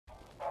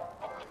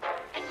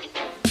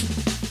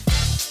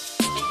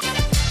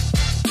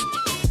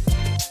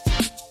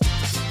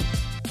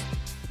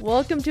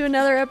Welcome to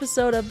another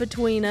episode of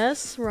Between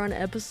Us. We're on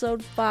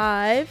episode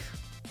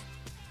 5.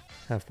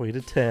 Halfway to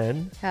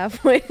 10.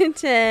 Halfway to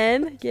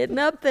 10. Getting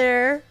up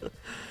there.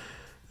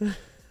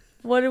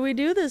 What did we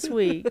do this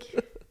week?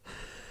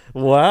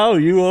 Wow,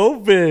 you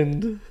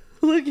opened.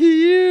 Look at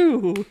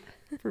you.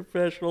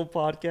 Professional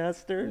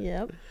podcaster.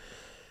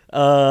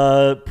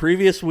 Yep.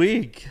 Previous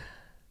week,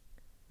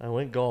 I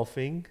went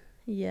golfing.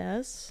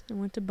 Yes. I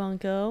went to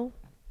Bunko.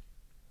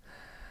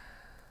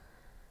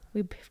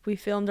 We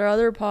filmed our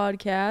other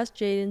podcast,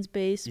 Jaden's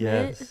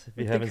Basement. Yes, if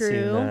you haven't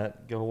seen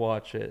that, go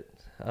watch it.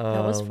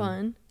 That was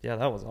fun. Yeah,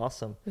 that was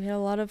awesome. We had a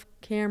lot of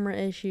camera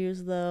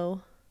issues, though.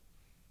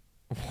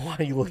 Why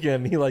are you looking at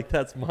me like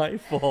that's my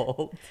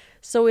fault?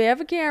 So we have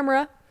a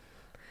camera.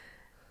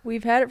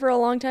 We've had it for a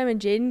long time,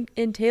 and Jaden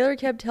and Taylor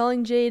kept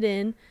telling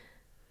Jaden,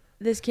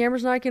 this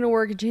camera's not going to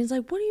work. And Jaden's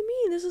like, what do you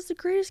mean? This is the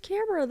greatest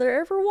camera there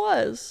ever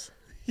was.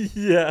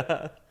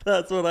 Yeah,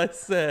 that's what I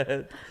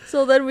said.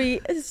 So then we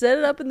set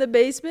it up in the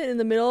basement in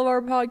the middle of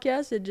our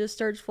podcast. It just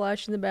starts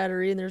flashing the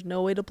battery, and there's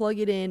no way to plug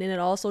it in. And it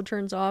also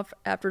turns off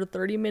after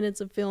 30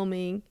 minutes of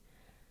filming.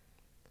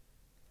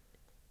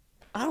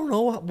 I don't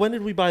know. When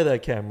did we buy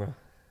that camera?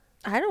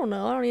 I don't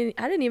know. I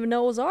didn't even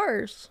know it was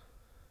ours.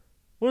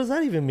 What does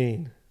that even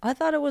mean? I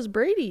thought it was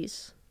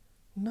Brady's.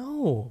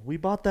 No, we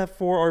bought that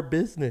for our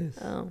business.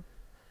 Oh.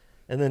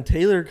 And then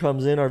Taylor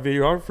comes in, our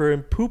videographer,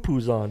 and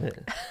poo-poos on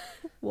it.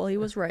 Well, he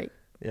was right.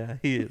 Yeah,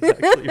 he is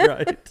actually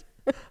right.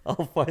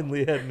 I'll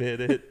finally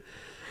admit it.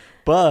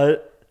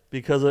 But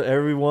because of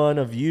every one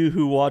of you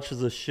who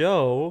watches the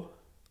show,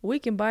 we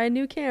can buy a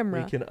new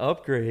camera. We can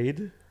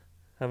upgrade.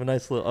 Have a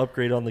nice little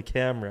upgrade on the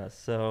camera.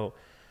 So,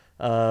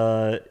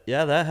 yeah,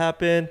 that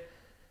happened.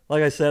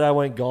 Like I said, I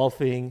went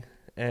golfing,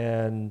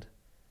 and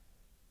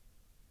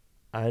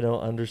I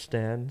don't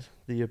understand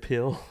the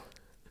appeal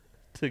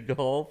to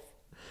golf,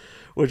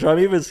 which I'm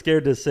even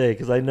scared to say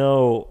because I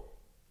know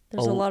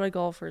there's a lot of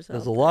golfers out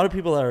There's there. a lot of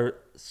people that are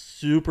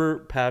super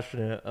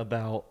passionate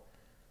about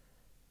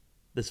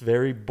this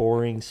very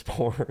boring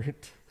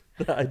sport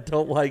that I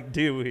don't like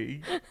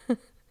doing.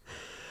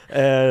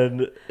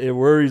 And it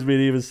worries me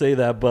to even say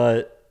that,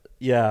 but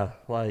yeah,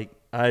 like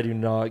I do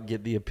not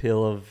get the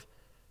appeal of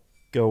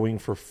going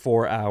for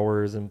 4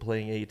 hours and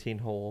playing 18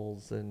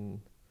 holes,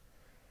 and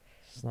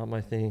it's not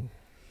my thing.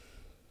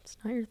 It's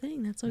not your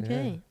thing. That's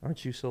okay. Yeah.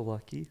 Aren't you so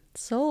lucky?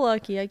 So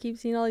lucky. I keep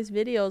seeing all these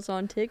videos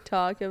on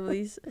TikTok of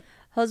these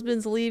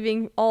husbands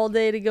leaving all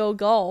day to go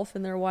golf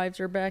and their wives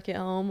are back at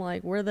home.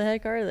 Like, where the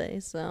heck are they?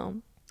 So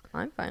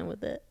I'm fine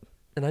with it.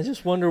 And I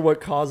just wonder what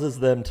causes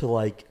them to,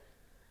 like,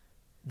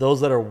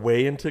 those that are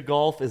way into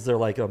golf, is there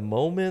like a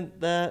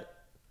moment that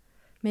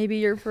maybe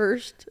your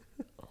first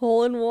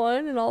hole in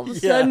one and all of a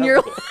sudden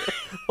you're like,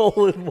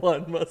 hole in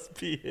one must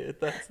be it.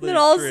 That's the then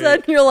all of a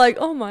sudden you're like,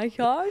 oh my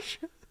gosh,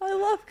 I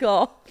love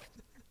golf.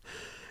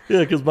 Yeah,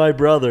 because my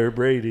brother,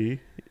 Brady,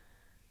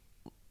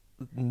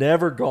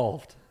 never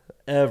golfed,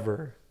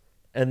 ever.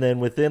 And then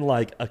within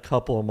like a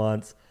couple of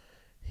months,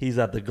 he's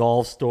at the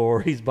golf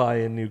store. He's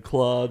buying new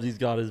clubs. He's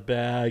got his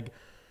bag.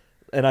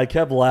 And I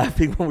kept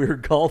laughing when we were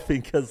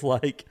golfing because,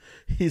 like,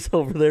 he's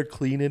over there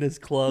cleaning his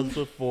clubs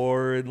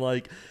before and,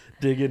 like,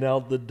 digging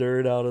out the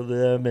dirt out of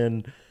them.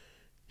 And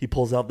he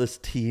pulls out this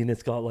tee and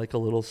it's got, like, a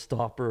little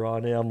stopper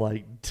on it. I'm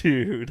like,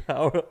 dude,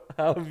 how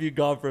have you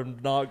gone from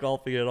not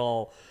golfing at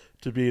all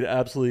to being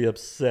absolutely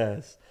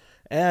obsessed?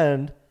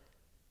 And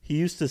he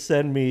used to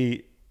send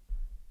me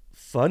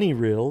funny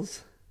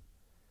reels,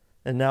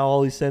 and now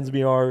all he sends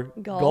me are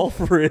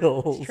golf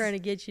reels. He's trying to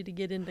get you to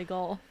get into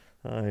golf.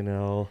 I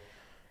know.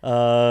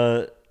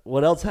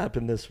 What else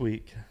happened this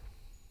week?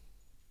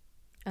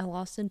 I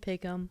lost in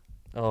Pick'em.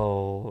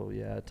 Oh,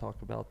 yeah,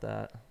 talk about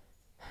that.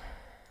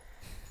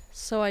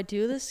 So I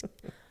do this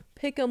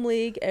Pick'em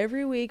league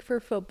every week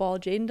for football.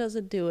 Jaden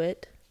doesn't do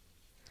it.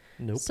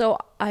 Nope. So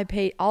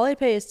all I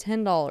pay is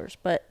 $10,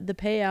 but the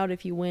payout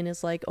if you win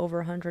is like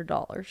over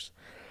 $100.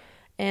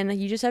 And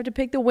you just have to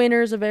pick the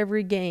winners of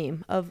every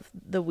game of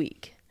the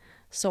week.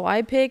 So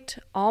I picked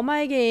all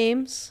my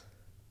games.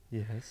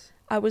 Yes.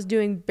 I was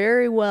doing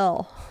very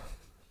well.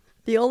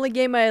 The only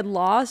game I had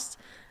lost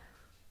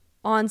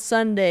on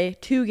Sunday,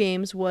 2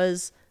 games,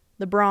 was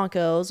the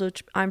Broncos,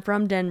 which I'm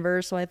from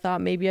Denver, so I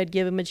thought maybe I'd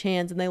give them a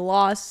chance, and they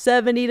lost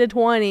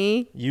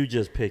 70-20. You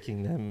just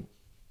picking them.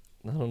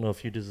 I don't know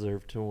if you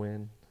deserve to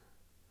win.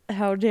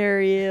 How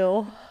dare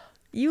you?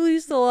 You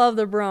used to love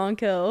the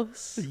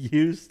Broncos.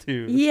 Used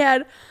to.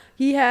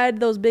 He had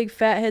those big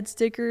fat head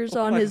stickers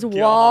on his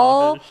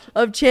wall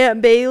of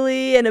Champ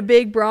Bailey and a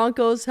big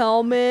Broncos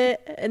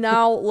helmet. And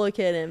now look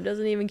at him.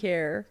 Doesn't even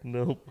care.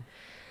 Nope.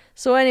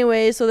 So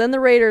anyway, then the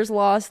Raiders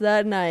lost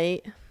that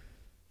night.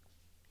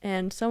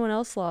 And someone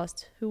else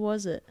lost. Who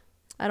was it?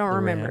 I don't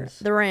remember. Rams.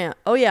 The Rams.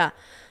 Oh, yeah.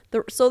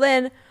 So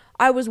then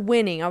I was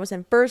winning. I was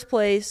in first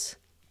place.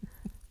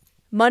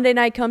 Monday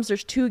night comes,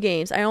 there's 2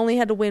 games. I only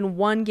had to win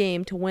 1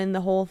 game to win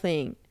the whole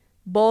thing.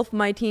 Both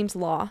my teams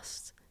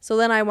lost. So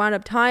then I wound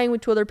up tying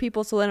with 2 other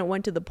people, so then it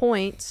went to the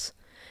points.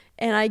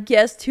 And I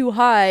guessed too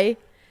high.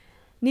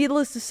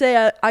 Needless to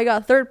say, I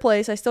got 3rd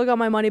place. I still got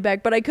my money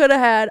back, but I could have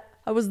had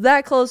I was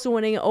that close to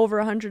winning over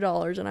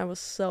 $100, and I was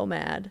so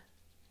mad.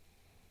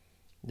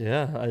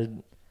 Yeah,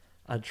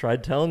 I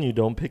tried telling you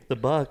don't pick the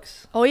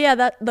Bucks. Oh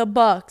yeah, the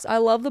Bucks. I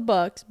love the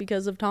Bucks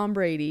because of Tom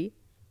Brady.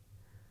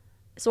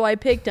 So I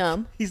picked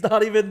him. He's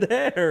not even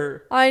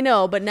there. I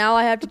know, but now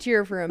I have to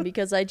cheer for him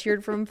because I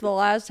cheered for him for the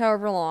last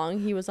however long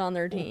he was on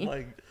their Oh team.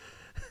 my.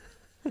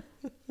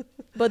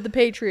 But the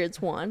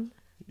Patriots won.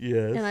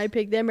 Yes. And I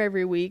pick them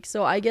every week,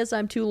 so I guess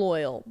I'm too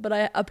loyal. But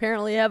I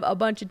apparently have a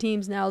bunch of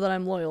teams now that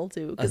I'm loyal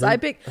to. Because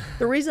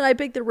the reason I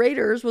picked the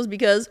Raiders was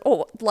because,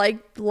 like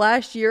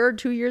last year or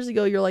 2 years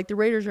ago, you're like, the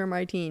Raiders are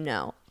my team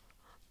now.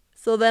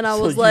 So then I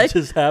was like,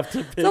 you just have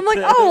to pick so I'm like,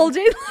 them. oh, well,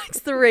 Jade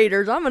likes the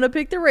Raiders. I'm going to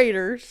pick the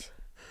Raiders.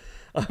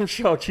 I'm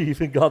shocked you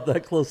even got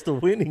that close to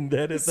winning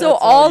then. So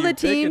all the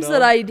teams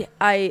that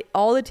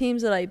all the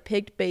teams that I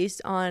picked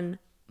based on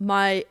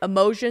my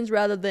emotions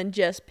rather than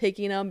just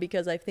picking them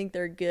because I think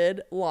they're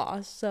good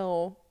lost.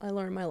 So I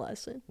learned my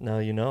lesson. Now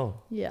you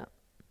know. Yeah.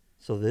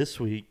 So this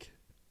week,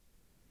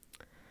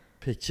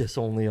 pick just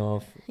only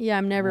off. Yeah,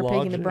 I'm never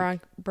picking the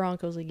logic.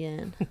 Broncos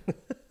again.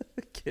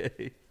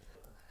 Okay.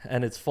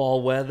 And it's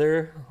fall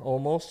weather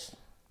almost.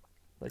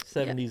 Like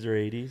 70s or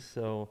 80s.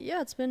 So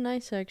Yeah, it's been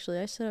nice actually.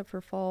 I set up for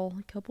fall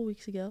a couple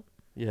weeks ago.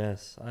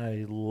 yes,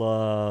 I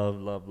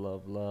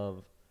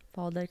love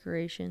Fall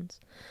decorations.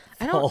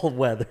 fall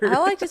weather. I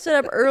like to set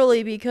up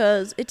early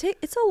because it's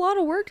a lot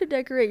of work to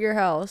decorate your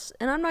house,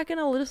 and I'm not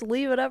gonna just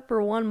leave it up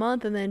for 1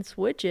 month and then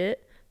switch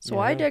it. So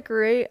I Yeah.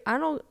 decorate. I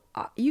don't.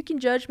 You can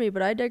judge me,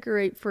 but I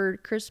decorate for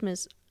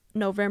Christmas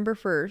November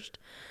 1st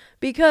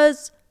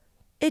because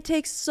it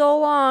takes so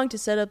long to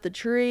set up the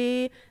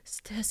tree,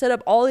 to set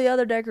up all the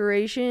other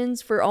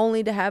decorations for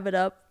only to have it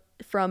up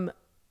from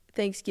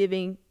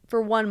Thanksgiving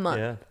for 1 month.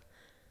 Yeah.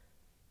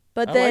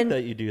 But I then, like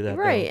that you do that.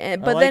 right? Though.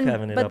 And, I but like then,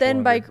 having it but up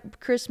then by longer.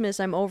 Christmas,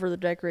 I'm over the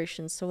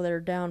decorations, so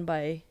they're down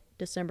by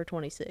December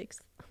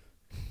 26th.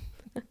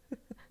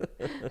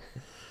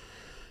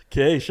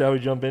 Okay, shall we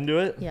jump into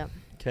it? Yeah.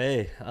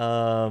 Okay.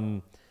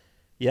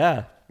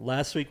 Yeah.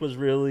 Last week was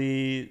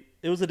really.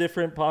 It was a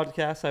different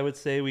podcast, I would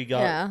say. We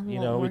got, Yeah, a lot we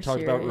more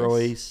talked about serious.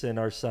 Royce and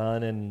our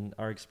son and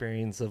our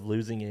experience of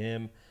losing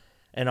him,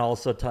 and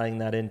also tying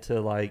that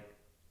into like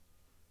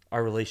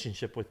our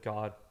relationship with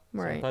God.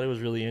 So I Right. thought it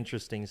was really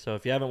interesting. So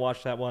if you haven't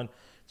watched that one,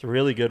 it's a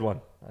really good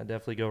one. I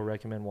definitely go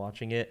recommend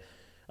watching it.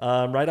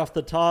 Right off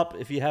the top,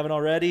 if you haven't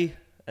already,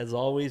 as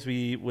always,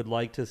 we would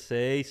like to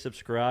say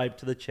subscribe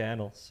to the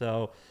channel.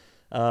 So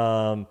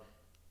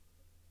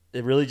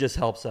it really just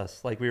helps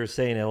us. Like we were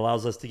saying, it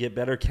allows us to get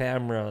better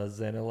cameras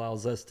and it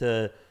allows us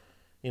to,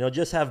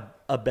 just have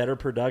a better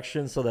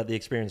production so that the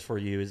experience for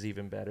you is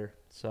even better.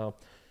 So,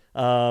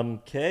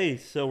 okay,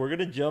 so we're going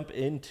to jump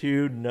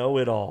into Know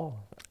It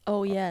All,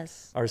 Oh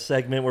yes. our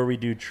segment where we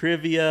do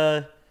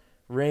trivia,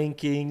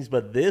 rankings,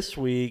 but this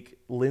week,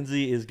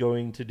 Lindsay is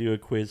going to do a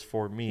quiz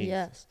for me.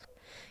 Yes.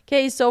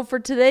 Okay, so for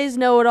today's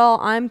know-it-all,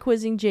 I'm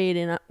quizzing Jade,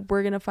 and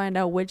we're gonna find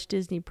out which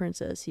Disney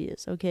princess he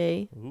is.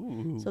 Okay.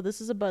 Ooh. So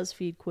this is a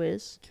BuzzFeed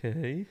quiz.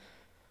 Okay.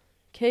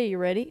 Okay, you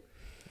ready?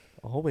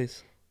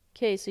 Always.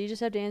 Okay, so you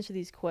just have to answer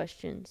these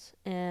questions,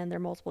 and they're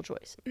multiple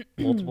choice.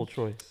 Multiple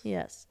choice.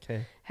 Yes.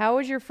 Okay. How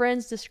would your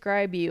friends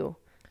describe you?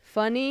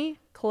 Funny,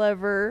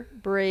 clever,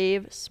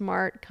 brave,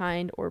 smart,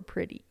 kind, or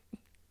pretty?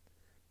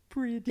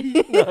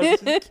 Pretty. No, I'm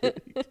just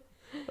kidding.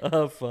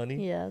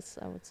 Funny. Yes,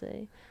 I would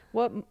say.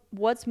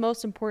 What's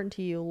most important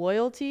to you?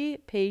 Loyalty,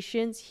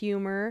 patience,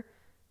 humor,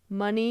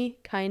 money,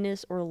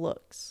 kindness, or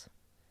looks?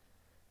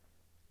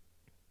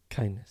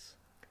 Kindness.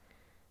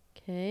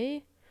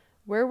 Okay.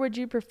 Where would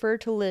you prefer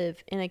to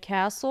live? In a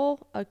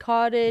castle, a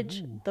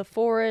cottage, the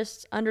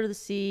forest, under the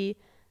sea,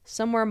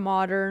 somewhere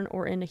modern,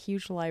 or in a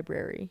huge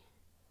library?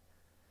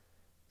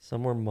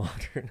 Somewhere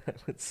modern, I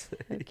would say.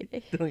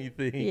 Okay. Don't you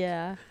think?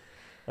 Yeah.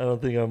 I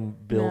don't think I'm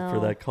built for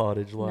No. that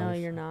cottage life. No,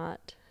 you're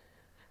not.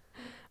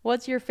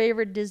 What's your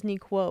favorite Disney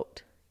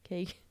quote?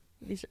 Okay.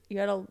 You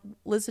gotta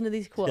listen to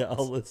these quotes. Yeah,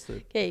 I'll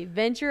listen. Okay,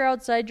 venture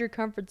outside your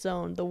comfort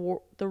zone.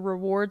 The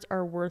rewards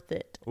are worth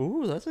it.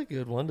 Ooh, that's a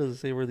good one. Does it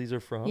say where these are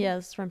from? Yeah,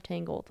 it's from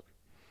Tangled.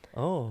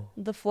 Oh.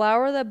 The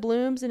flower that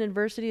blooms in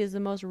adversity is the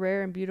most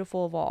rare and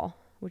beautiful of all,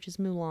 which is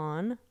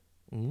Mulan.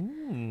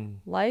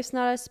 Life's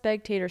not a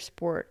spectator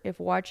sport. If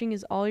watching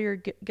is all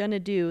you're gonna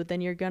do, then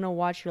you're gonna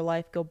watch your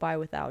life go by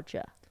without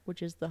you,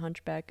 which is The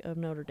Hunchback of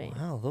Notre Dame.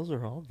 Wow, those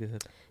are all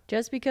good.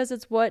 Just because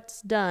it's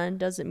what's done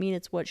doesn't mean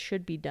it's what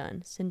should be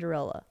done.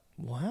 Cinderella.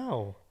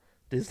 Wow.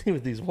 Disney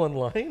with these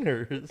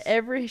one-liners.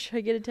 Should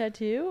I get a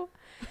tattoo?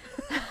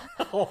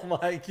 Oh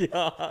my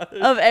god.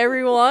 Of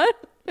everyone?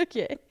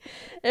 Okay.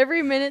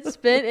 Every minute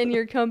spent in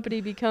your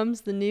company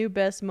becomes the new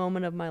best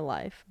moment of my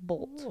life.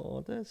 Bolt.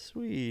 Oh, that's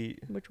sweet.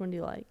 Which one do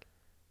you like?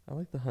 I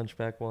like the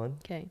Hunchback one.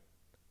 Okay.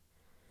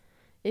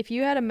 If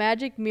you had a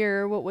magic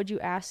mirror, what would you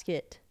ask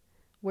it?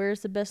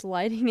 Where's the best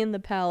lighting in the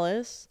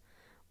palace?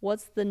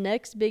 What's the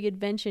next big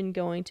invention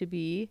going to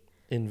be?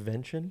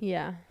 Invention?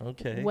 Yeah.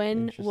 Okay. When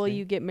will interesting.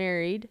 you get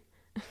married?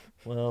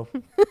 Well,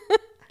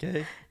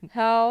 okay.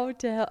 How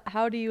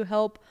do you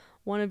help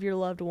one of your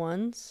loved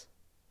ones?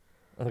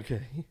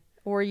 Okay.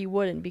 Or you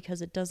wouldn't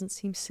because it doesn't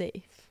seem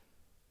safe.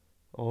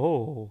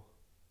 Oh.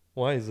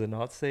 Why is it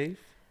not safe?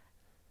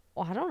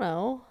 Well, I don't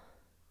know.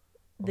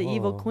 The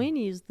evil queen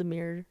used the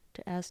mirror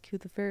to ask who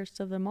the fairest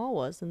of them all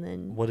was, and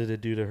then... What did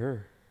it do to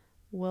her?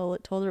 Well,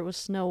 it told her it was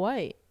Snow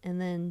White, and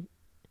then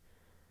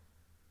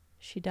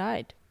she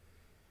died.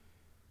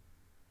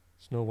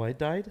 Snow White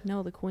died?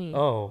 No, the queen.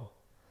 Oh.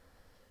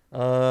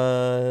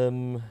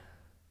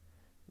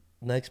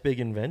 Next big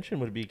invention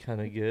would be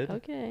kind of good.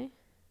 Okay.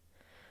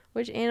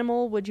 Which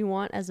animal would you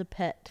want as a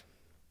pet?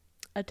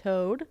 A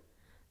toad?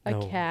 A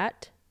No.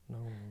 cat? No.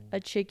 A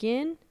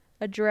chicken?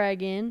 A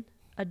dragon?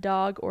 A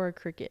dog? Or a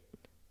cricket?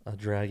 A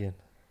dragon.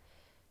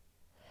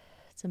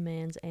 It's a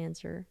man's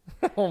answer.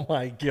 Oh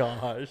my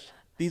gosh.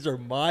 These are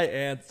my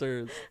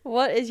answers.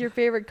 What is your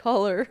favorite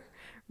color?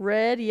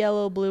 Red,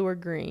 yellow, blue, or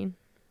green?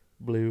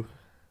 Blue.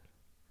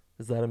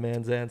 Is that a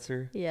man's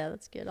answer? Yeah,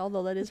 that's good.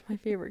 Although that is my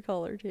favorite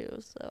color too,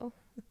 so.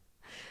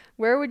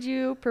 Where would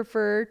you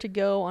prefer to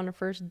go on a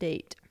first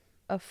date?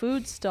 A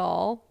food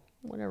stall,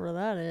 whatever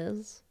that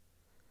is.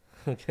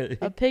 Okay.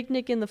 A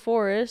picnic in the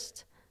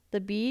forest,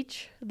 the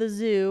beach, the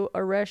zoo,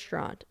 a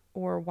restaurant.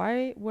 Or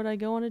why would I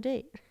go on a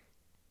date?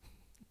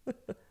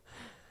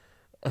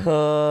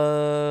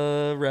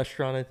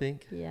 Restaurant, I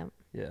think. Yeah.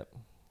 Yeah.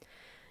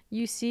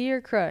 You see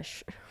your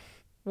crush.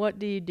 What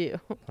do you do?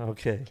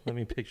 Okay, let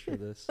me picture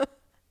this.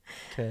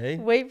 Okay.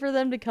 Wait for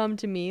them to come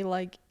to me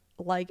like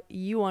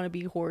you want to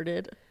be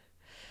courted.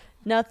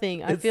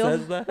 Nothing. I It feel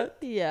says that?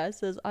 Yeah, it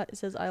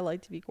says I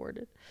like to be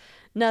courted.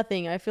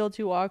 Nothing. I feel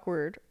too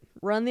awkward.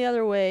 Run the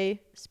other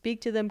way.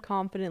 Speak to them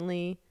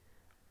confidently,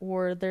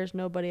 or there's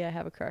nobody I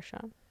have a crush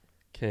on.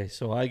 Okay,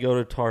 so I go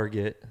to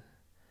Target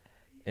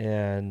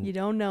and You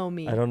don't know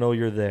me. I don't know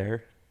you're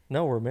there.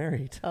 No, we're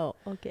married. Oh,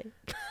 okay.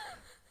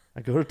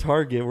 I go to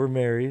Target, we're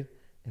married,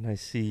 and I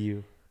see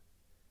you.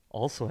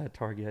 Also at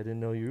Target. I didn't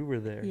know you were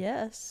there.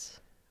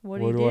 Yes.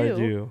 What do do? I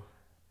do?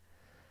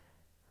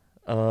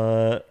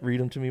 Read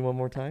them to me one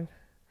more time.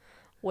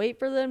 Wait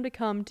for them to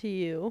come to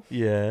you.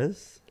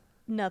 Yes.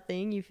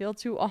 Nothing. You feel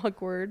too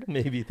awkward.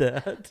 Maybe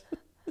that.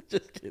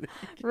 Just kidding.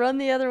 Run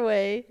the other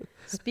way.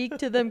 Speak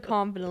to them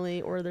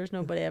confidently, or there's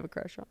nobody I have a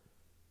crush on.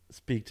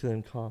 Speak to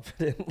them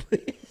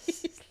confidently.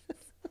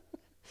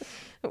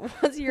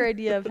 What's your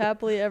idea of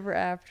happily ever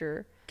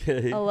after?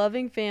 Okay. A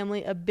loving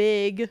family, a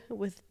big,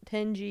 with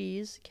 10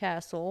 G's,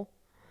 castle,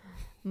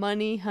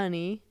 money,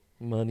 honey,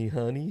 Money,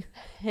 honey.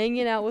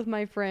 hanging out with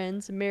my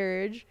friends,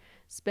 marriage,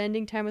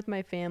 spending time with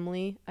my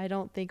family. I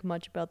don't think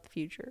much about the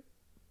future.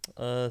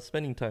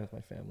 Spending time with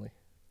my family.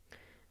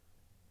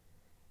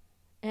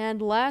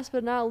 And last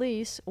but not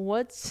least,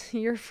 what's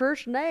your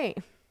first name?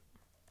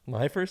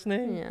 My first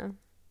name? Yeah,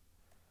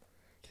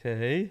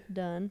 Okay.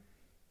 done.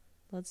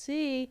 Let's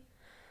see.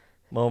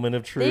 Moment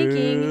of truth.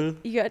 Thinking.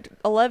 You got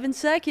 11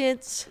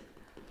 seconds.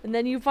 And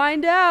then you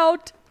find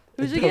out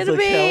who's it does going to a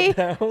be.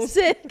 countdown.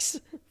 6,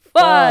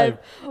 5,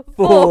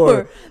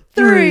 4,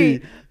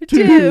 3,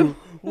 2,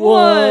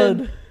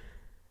 1.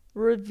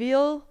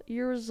 Reveal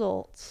your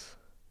results.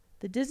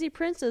 The Disney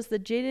princess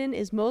that Jaden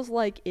is most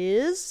like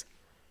is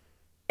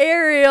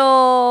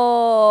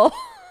Ariel.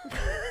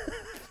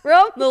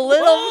 From the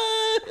little...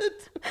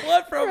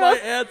 What from my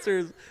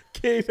answers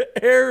came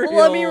Ariel?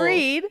 Well, let me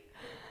read.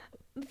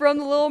 From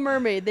The Little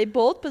Mermaid, they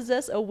both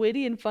possess a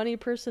witty and funny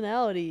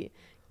personality,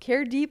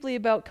 care deeply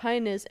about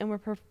kindness, and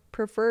would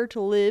prefer to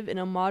live in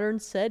a modern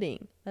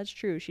setting. That's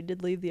true. She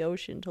did leave the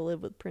ocean to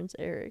live with Prince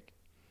Eric.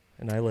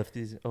 And I left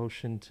the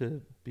ocean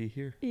to be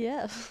here.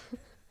 Yes.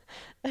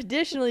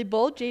 Additionally,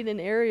 both Jade and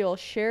Ariel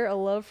share a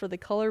love for the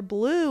color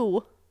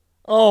blue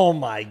Oh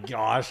my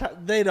gosh.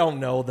 They don't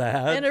know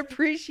that. and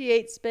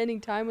appreciate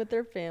spending time with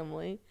their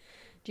family.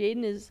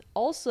 Jaden is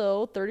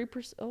also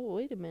 30%. Oh,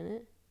 wait a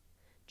minute.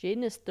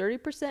 Jaden is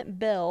 30%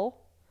 Belle,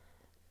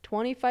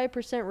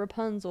 25%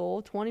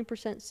 Rapunzel,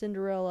 20%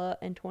 Cinderella,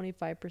 and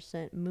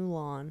 25%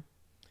 Mulan.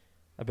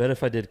 I bet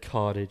if I did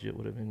cottage, it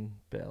would have been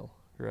Belle,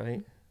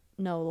 right?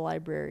 No, the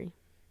library.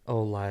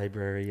 Oh,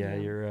 library. Yeah,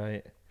 Yeah. you're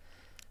right.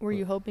 Were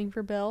you hoping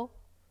for Belle?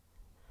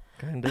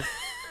 Kind of.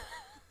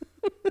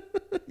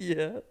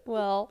 Yeah.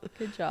 Well,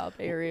 good job,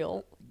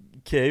 Ariel.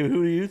 Okay,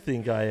 who do you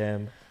think I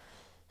am?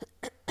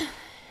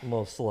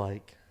 Most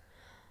like.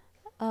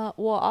 Well,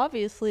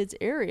 obviously it's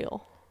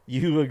Ariel.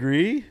 You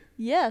agree?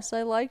 Yes,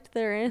 I liked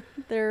their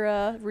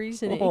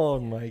reasoning. Oh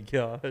my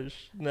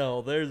gosh.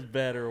 No, there's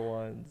better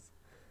ones.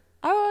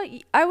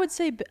 I would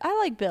say I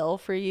like Belle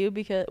for you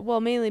because,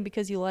 well, mainly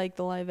because you like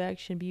the live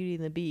action Beauty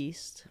and the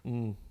Beast.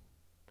 Mm.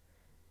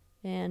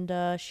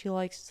 And she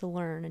likes to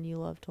learn, and you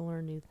love to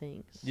learn new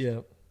things. Yeah.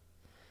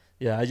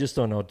 Yeah, I just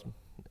don't know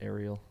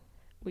Ariel.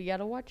 We got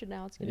to watch it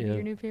now. It's going to be Yeah.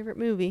 your new favorite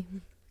movie.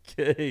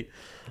 Okay.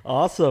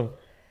 Awesome.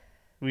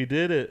 We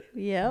did it.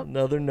 Yep.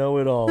 Another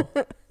know-it-all.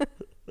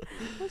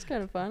 That's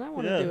kind of fun. I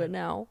want to Yeah. do it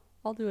now.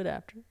 I'll do it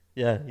after.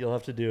 Yeah, you'll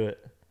have to do it.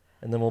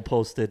 And then we'll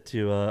post it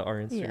to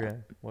our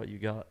Instagram, Yeah. what you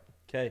got.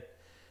 Okay.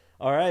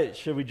 All right.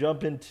 Should we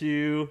jump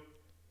into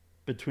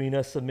Between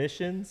Us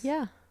submissions?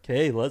 Yeah.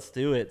 Okay, let's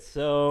do it.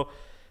 So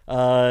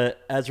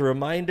As a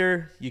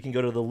reminder, you can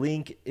go to the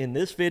link in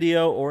this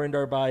video or in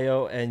our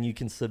bio, and you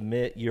can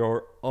submit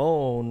your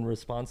own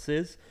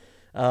responses,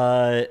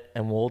 and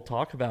we'll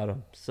talk about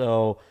them.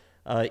 So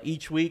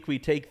each week we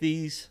take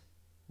these,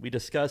 we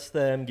discuss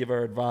them, give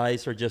our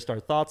advice or just our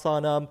thoughts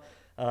on them.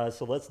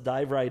 So let's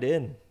dive right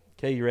in.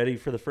 Okay, you ready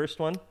for the first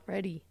one?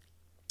 Ready.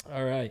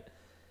 All right.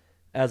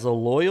 As a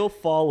loyal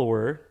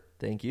follower,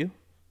 thank you.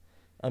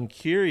 I'm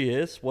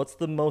curious, what's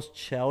the most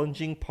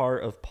challenging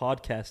part of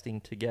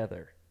podcasting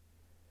together?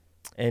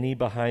 Any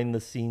behind the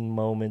scene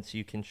moments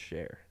you can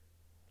share?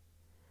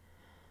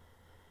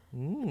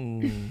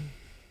 Well,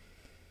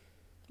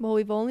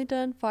 we've only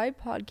done 5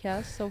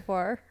 podcasts so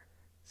far.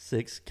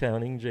 6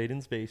 counting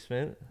Jaden's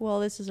basement. Well,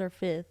 this is our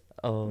 5th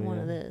one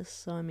yeah. of this.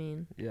 So, I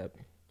mean, Yep.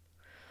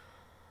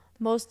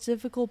 most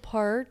difficult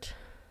part.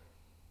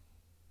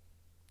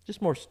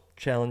 Just more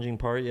challenging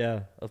part,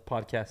 yeah, of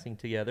podcasting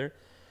together.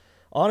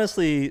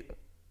 Honestly,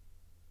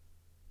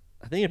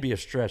 I think it'd be a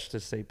stretch to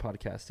say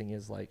podcasting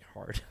is like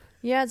hard.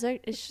 Yeah,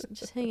 it's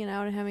just hanging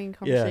out and having a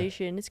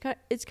conversation. Yeah.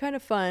 It's kind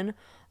of fun,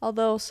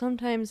 although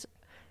sometimes,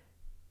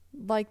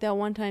 like that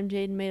one time,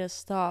 Jaden made us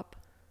stop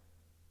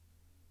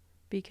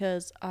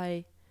because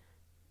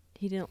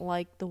he didn't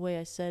like the way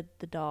I said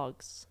the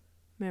dogs.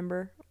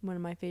 Remember, one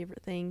of my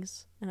favorite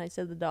things, and I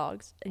said the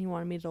dogs, and he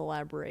wanted me to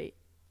elaborate.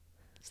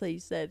 So he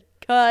said,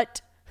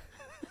 "Cut."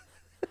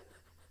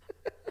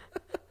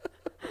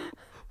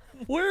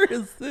 Where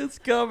is this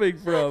coming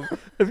from?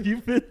 Have you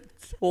been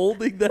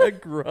holding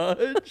that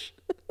grudge?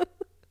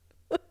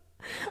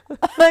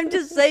 I'm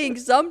just saying,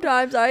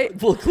 sometimes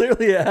Well,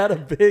 clearly it had a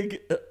big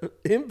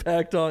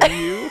impact on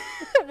you.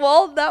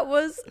 well, that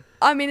was,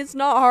 I mean, it's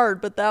not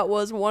hard, but that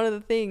was one of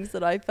the things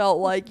that I felt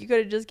like you could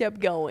have just kept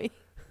going.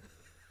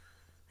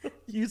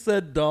 You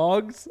said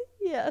dogs?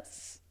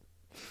 Yes.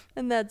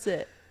 And that's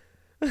it.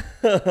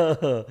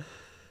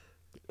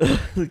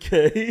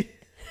 Okay.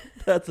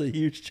 That's a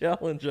huge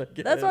challenge, I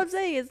guess. That's what I'm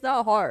saying. It's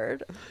not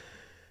hard.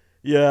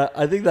 Yeah,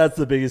 I think that's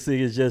the biggest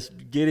thing is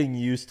just getting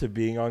used to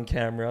being on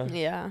camera.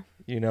 Yeah.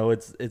 You know,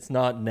 it's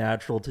not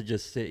natural to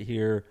just sit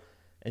here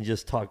and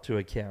just talk to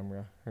a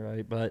camera,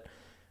 right? But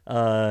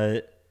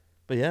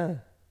yeah,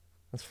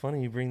 that's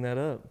funny you bring that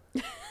up.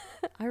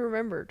 I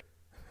remembered.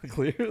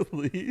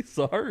 Clearly,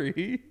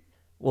 sorry.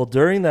 Well,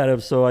 during that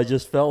episode, I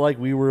just felt like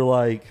we were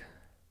like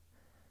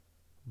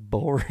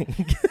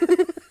boring.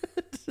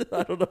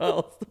 I don't know how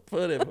else to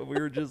put it, but we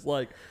were just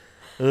like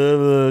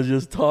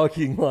just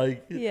talking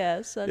like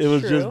Yes, that's it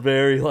was true. just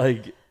very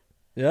like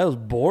yeah, it was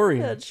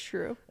boring. That's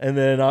true. And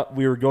then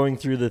we were going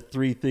through the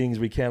 3 things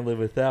we can't live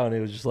without, and it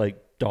was just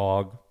like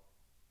dog,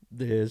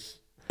 this.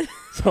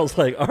 So I was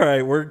like, all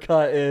right, we're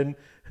cutting.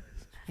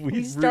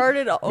 We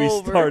started over. We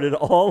started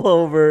all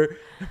over.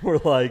 We're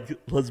like,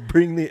 let's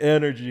bring the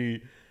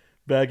energy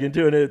back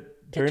into it.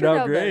 It turned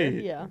out great. Better.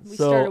 Yeah.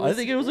 So I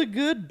think it was a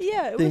good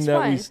thing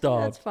that we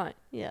stopped. That's fine.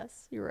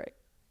 Yes, you're right.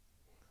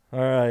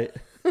 All right.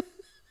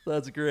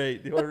 That's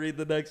great. Do you want to read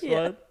the next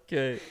one?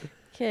 Okay.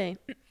 Okay.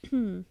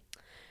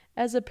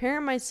 As a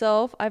parent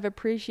myself, I've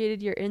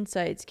appreciated your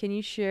insights. Can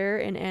you share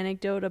an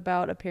anecdote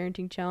about a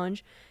parenting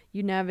challenge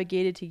you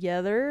navigated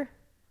together?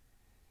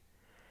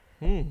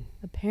 A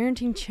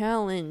parenting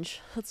challenge.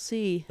 Let's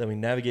see. That we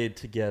navigated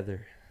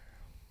together.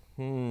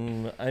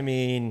 I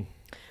mean,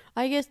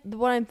 I guess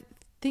what I'm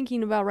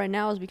thinking about right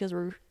now is because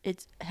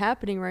it's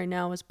happening right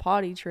now is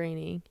potty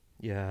training.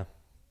 yeah.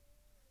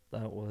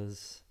 That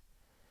was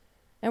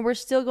And we're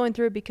still going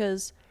through it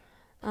because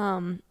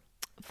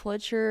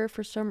Fletcher,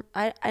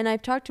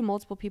 I've talked to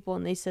multiple people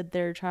and they said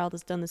their child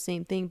has done the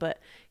same thing, but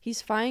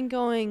he's fine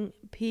going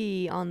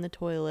pee on the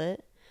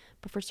toilet,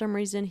 but for some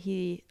reason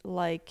he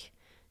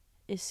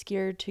is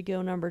scared to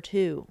go number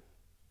 2.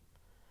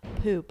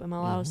 Poop. Am I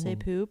allowed to say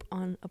poop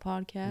on a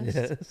podcast?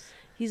 yes.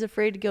 He's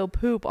afraid to go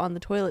poop on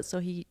the toilet, so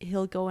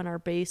he'll go in our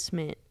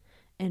basement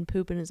and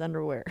poop in his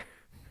underwear.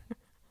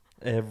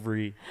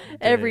 Every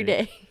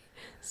day.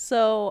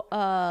 So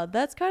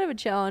that's kind of a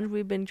challenge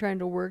we've been trying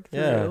to work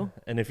through. Yeah.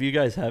 And if you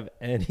guys have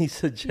any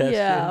suggestions,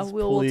 yeah,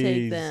 we'll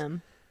take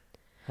them.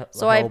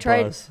 So I've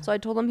tried. Us. So I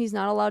told him he's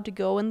not allowed to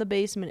go in the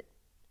basement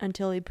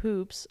until he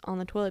poops on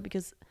the toilet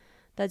because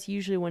that's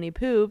usually when he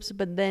poops.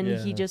 But then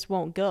he just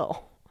won't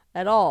go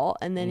at all,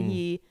 and then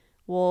he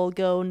will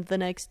go the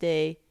next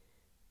day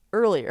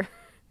earlier.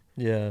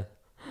 Yeah.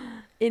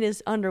 In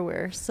his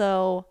underwear.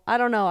 So I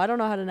don't know. I don't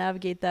know how to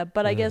navigate that,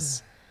 but I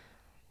guess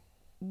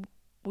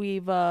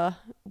we've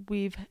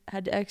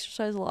had to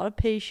exercise a lot of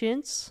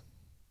patience.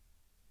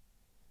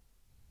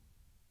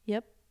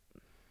 Yep.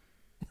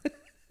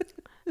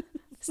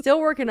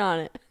 Still working on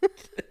it.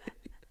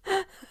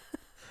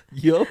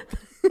 Yup.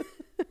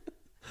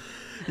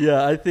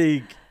 Yeah, I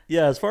think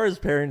as far as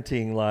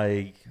parenting,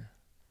 like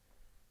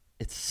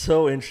it's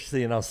so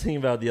interesting. And I was thinking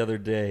about it the other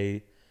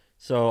day.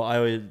 So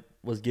I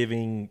was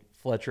giving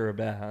Fletcher a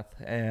bath,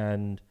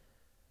 and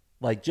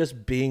like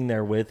just being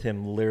there with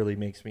him literally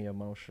makes me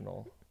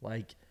emotional.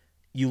 Like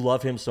you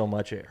love him so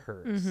much it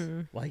hurts.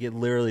 Like it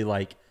literally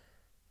like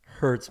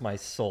hurts my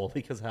soul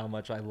because how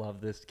much I love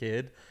this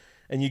kid.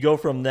 And you go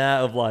from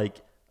that of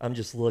like I'm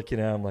just looking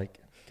at him like,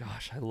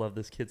 gosh, I love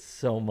this kid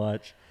so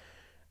much.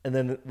 And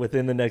then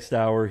within the next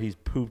hour, he's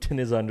pooped in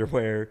his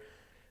underwear.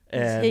 He's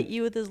And hit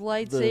you with his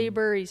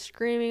lightsaber. He's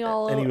screaming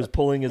all over. and he was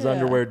pulling his Yeah.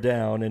 underwear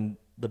down, and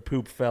the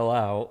poop fell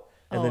out,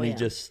 and Oh, then he yeah.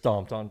 just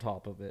stomped on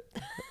top of it.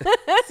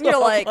 You're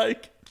I'm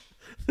like,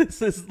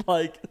 this is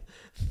like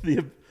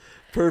the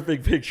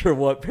perfect picture of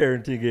what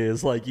parenting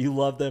is. Like, you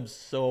love them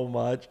so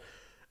much,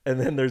 and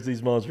then there's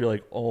these moments where you're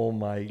like, oh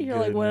my goodness. You're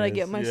like, what did I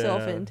get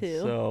myself Yeah. into?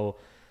 So,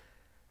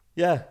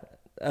 yeah,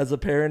 as a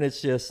parent,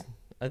 it's just,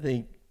 I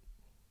think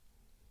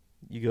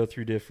you go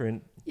through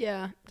different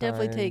yeah,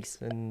 definitely times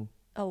takes and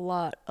a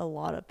lot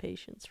of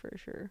patience for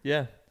sure.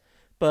 yeah.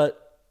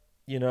 But,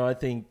 you know, I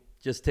think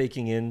just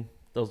taking in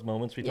those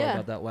moments, we talked Yeah.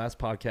 about that last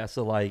podcast.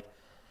 So, like,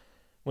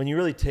 when you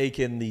really take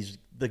in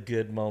the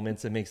good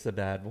moments, it makes the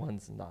bad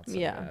ones not so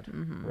Yeah. bad,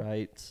 Mhm.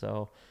 right?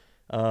 So,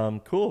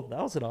 cool.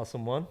 That was an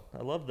awesome one.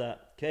 I love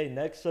that. Okay,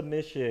 next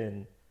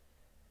submission.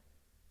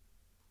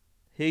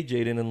 Hey,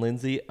 Jaden and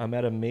Lindsay, I'm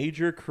at a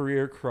major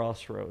career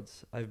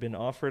crossroads. I've been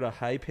offered a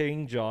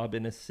high-paying job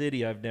in a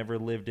city I've never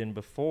lived in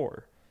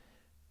before,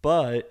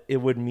 but it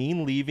would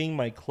mean leaving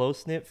my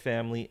close-knit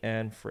family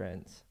and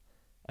friends.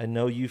 I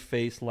know you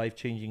faced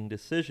life-changing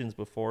decisions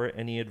before.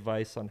 Any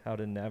advice on how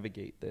to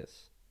navigate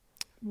this?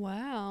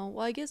 Wow.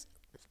 Well, I guess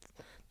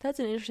that's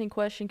an interesting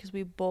question because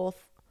we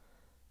both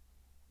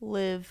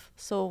live.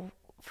 So,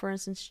 for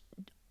instance,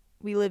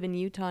 we live in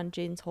Utah, and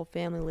Jaden's whole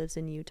family lives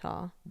in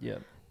Utah. Yeah.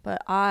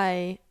 But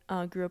I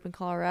grew up in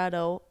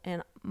Colorado,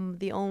 and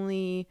the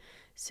only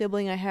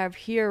sibling I have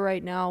here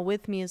right now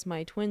with me is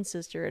my twin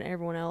sister, and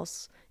everyone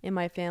else in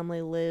my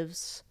family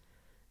lives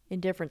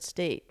in different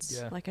states.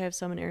 Yeah. Like I have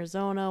some in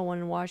Arizona, one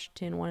in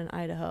Washington, one in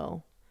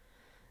Idaho.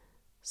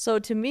 So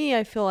to me,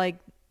 I feel like,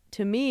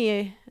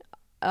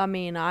 I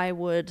mean, I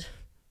wouldn't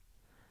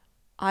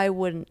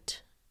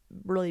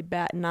really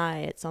bat an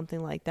eye at something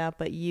like that,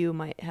 but you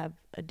might have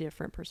a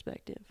different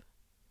perspective.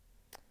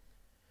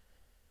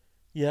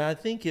 Yeah, I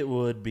think it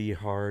would be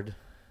hard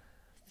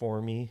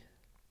for me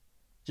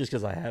just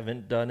because I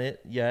haven't done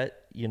it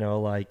yet. You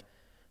know, like,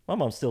 my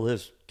mom still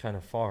lives kind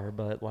of far,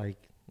 but, like,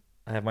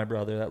 I have my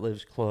brother that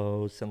lives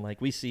close, and,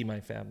 like, we see my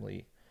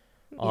family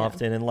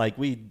often. And, like,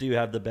 we do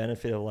have the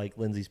benefit of, like,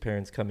 Lindsay's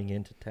parents coming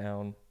into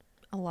town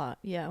A lot,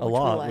 yeah. a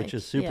lot, which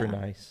is super Yeah.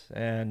 nice.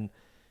 And,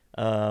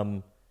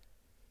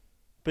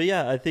 but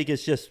yeah, I think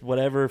it's just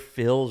whatever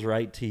feels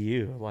right to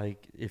you.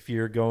 Like, if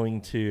you're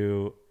going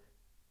to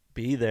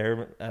be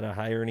there at a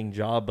high earning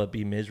job but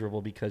be miserable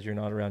because you're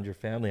not around your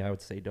family, I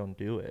would say don't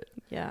do it.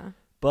 Yeah.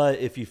 But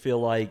if you feel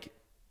like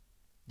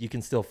you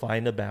can still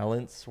find a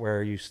balance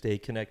where you stay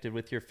connected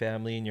with your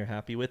family and you're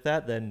happy with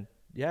that, then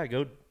yeah,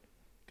 go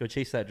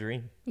chase that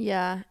dream.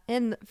 Yeah,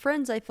 and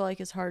friends I feel like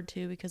is hard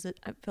too because I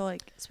feel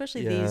like,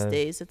 especially these Yeah.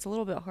 days, it's a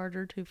little bit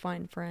harder to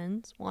find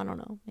friends. Well, I don't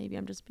know. Maybe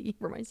I'm just speaking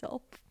for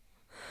myself.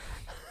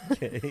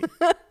 Okay.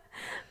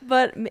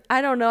 But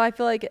I don't know. I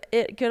feel like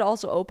it could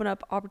also open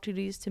up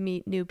opportunities to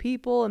meet new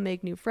people and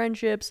make new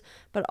friendships,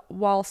 but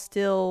while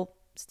still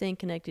staying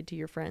connected to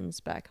your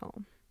friends back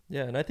home.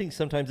 Yeah, and I think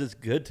sometimes it's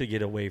good to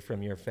get away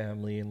from your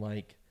family and,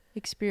 like,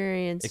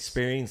 experience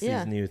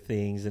Yeah. these new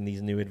things and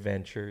these new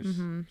adventures.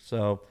 Mm-hmm.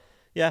 So,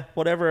 yeah,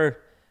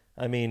 whatever.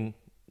 I mean,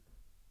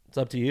 it's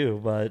up to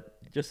you,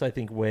 but just, I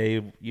think,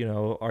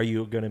 are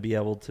you going to be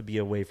able to be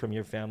away from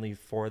your family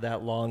for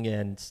that long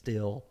and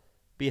still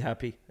be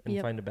happy and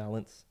Yep. find a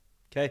balance?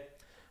 Okay,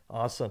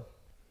 awesome.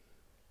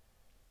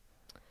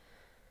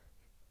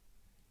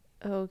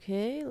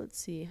 Okay, let's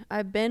see.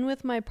 I've been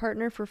with my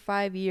partner for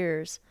 5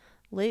 years.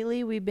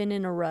 Lately, we've been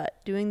in a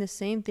rut, doing the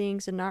same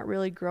things and not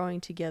really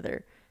growing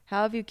together.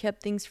 How have you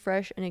kept things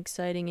fresh and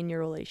exciting in your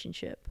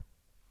relationship?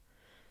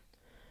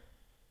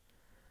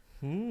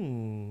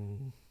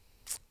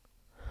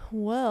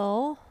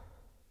 Well,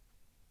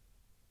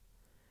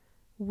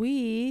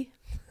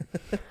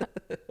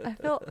 I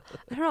don't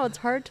know, it's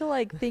hard to,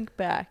 like, think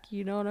back,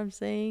 you know what I'm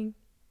saying?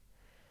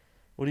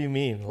 What do you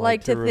mean?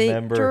 Like, to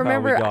remember how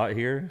we got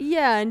here?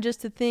 Yeah, and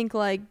just to think,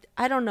 like,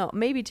 I don't know,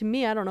 maybe to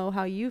me, I don't know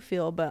how you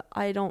feel, but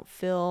I don't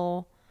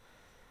feel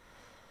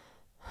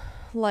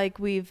like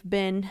we've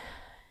been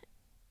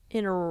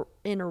in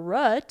a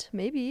rut.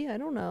 Maybe, I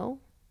don't know.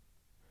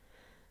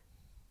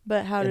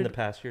 But In the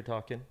past, you're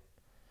talking?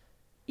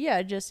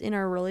 yeah, just in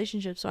our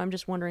relationship. So I'm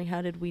just wondering,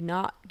 how did we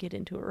not get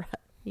into a rut,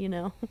 you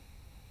know?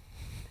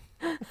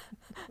 I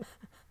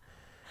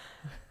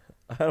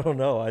don't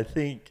know. I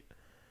think,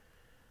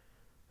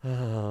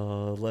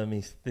 let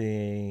me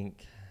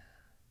think.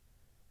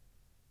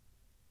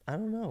 I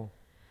don't know.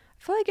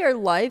 I feel like our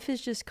life is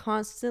just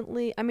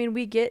constantly, I mean,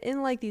 we get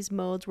in, like, these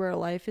modes where our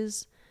life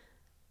is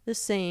the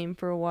same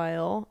for a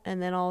while,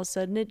 and then all of a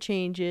sudden it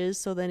changes,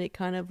 so then it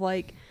kind of,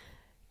 like,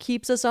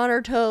 keeps us on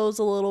our toes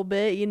a little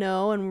bit, you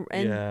know,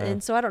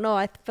 and so I don't know,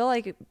 I feel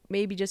like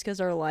maybe just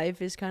because our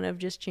life is kind of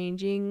just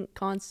changing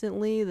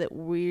constantly, that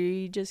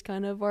we just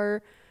kind of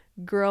are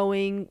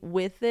growing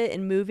with it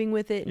and moving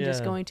with it and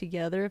just Yeah. going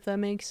together, if that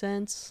makes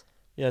sense.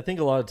 Yeah, I think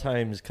a lot of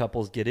times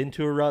couples get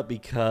into a rut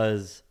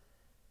because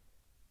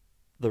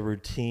the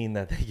routine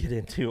that they get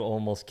into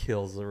almost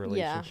kills the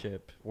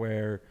relationship,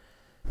 where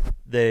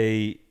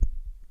they,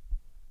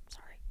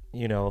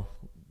 you know,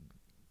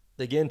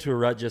 they get into a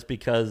rut just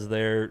because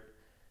they're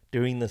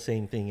doing the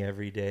same thing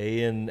every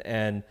day.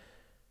 And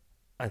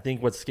I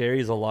think what's scary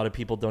is a lot of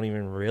people don't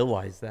even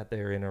realize that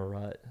they're in a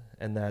rut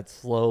and that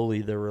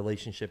slowly their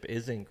relationship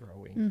isn't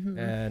growing. Mm-hmm.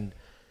 And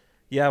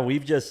yeah,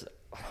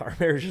 our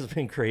marriage has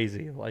been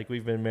crazy. Like,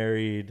 we've been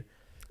married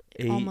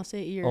almost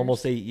 8 years.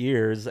 Almost 8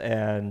 years,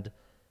 and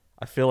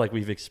I feel like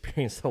we've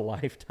experienced a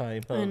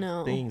lifetime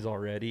of things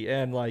already.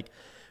 And like,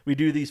 we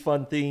do these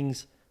fun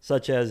things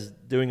such as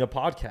doing a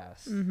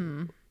podcast.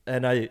 Mm-hmm.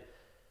 And I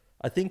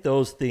think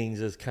those things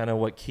is kind of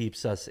what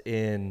keeps us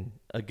in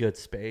a good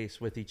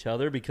space with each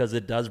other, because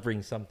it does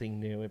bring something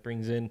new. It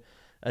brings in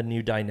a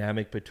new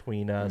dynamic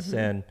between us.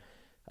 Mm-hmm.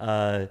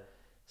 And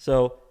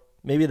so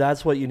maybe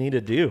that's what you need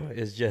to do,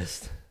 is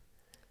just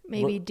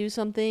maybe do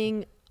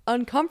something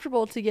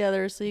uncomfortable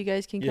together so you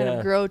guys can kind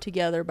of grow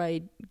together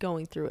by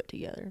going through it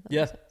together.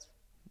 Yeah.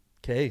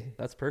 Okay,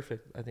 that's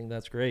perfect. I think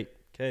that's great.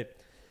 Okay.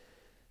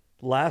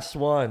 Last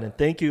one, and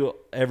thank you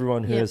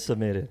everyone who has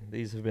submitted.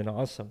 These have been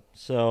awesome.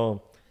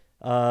 So,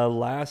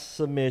 last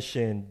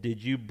submission,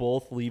 did you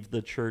both leave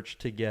the church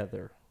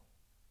together?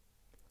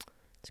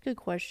 It's a good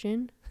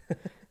question.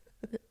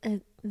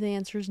 The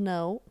answer is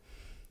no.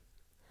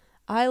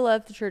 I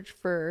left the church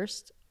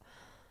first.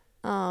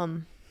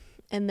 And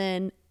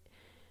then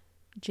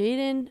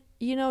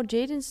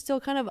Jaden's still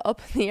kind of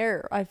up in the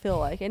air, I feel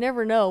like. I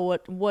never know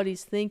what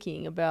he's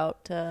thinking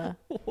about the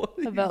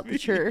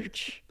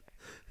church.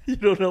 You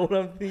don't know what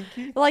I'm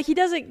thinking? Like, he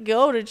doesn't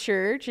go to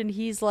church, and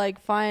he's like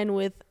fine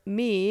with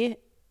me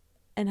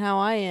and how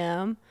I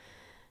am.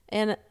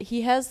 And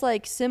he has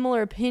like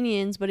similar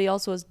opinions, but he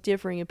also has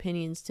differing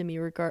opinions to me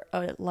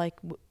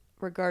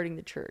regarding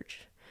the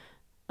church.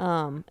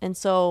 And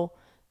so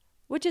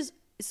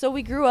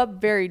we grew up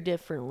very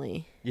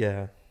differently.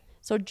 Yeah.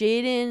 So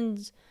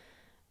Jaden's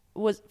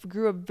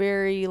grew up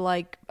very,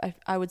 like,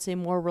 I would say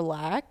more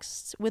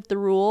relaxed with the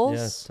rules.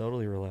 Yes,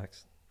 totally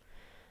relaxed.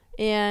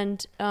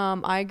 And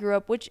I grew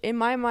up, which in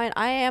my mind,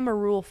 I am a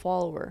rule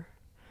follower.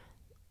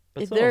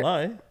 But so am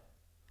I.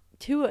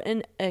 To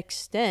an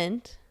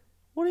extent.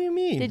 What do you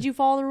mean? Did you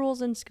follow the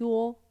rules in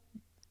school?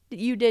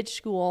 You did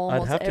school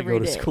almost every day. I'd have to go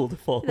to school to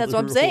follow That's the what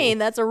I'm rules. saying.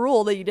 That's a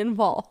rule that you didn't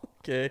follow.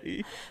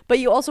 Okay. But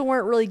you also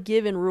weren't really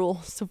given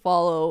rules to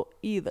follow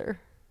either.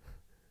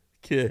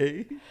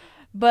 Okay.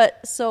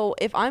 But so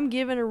if I'm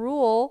given a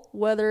rule,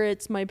 whether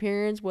it's my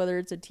parents, whether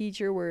it's a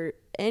teacher, where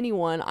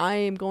anyone, I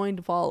am going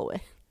to follow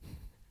it.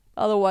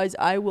 Otherwise,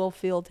 I will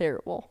feel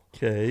terrible.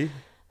 Okay.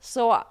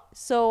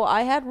 So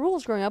I had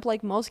rules growing up,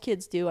 like most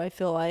kids do, I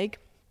feel like,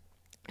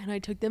 and I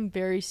took them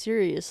very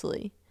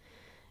seriously.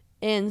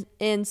 And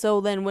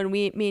so then when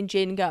me and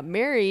Jaden got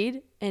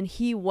married, and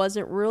he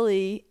wasn't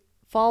really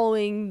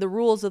following the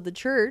rules of the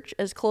church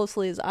as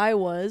closely as I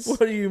was. What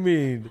do you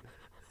mean?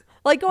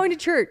 Like going to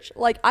church.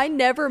 Like, I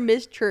never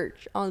missed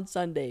church on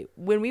Sunday.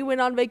 When we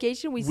went on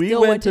vacation, we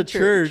still went to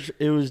church.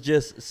 It was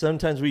just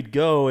sometimes we'd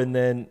go and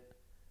then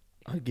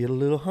I'd get a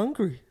little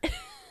hungry.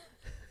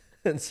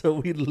 And so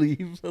we'd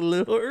leave a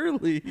little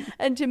early.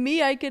 And to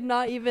me, I could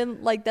not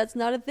even, like, that's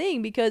not a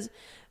thing, because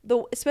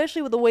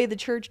especially with the way the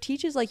church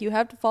teaches, like, you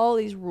have to follow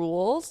these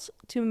rules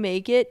to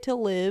make it to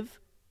live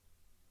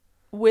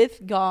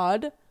with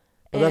God.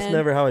 But that's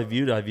never how I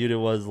viewed it. I viewed it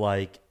was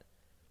like,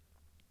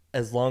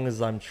 as long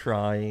as I'm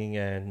trying.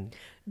 And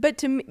but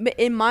to me,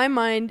 in my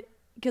mind,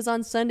 because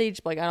on Sunday,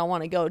 just like, I don't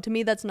want to go. To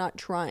me, that's not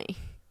trying.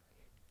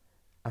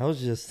 I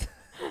was just,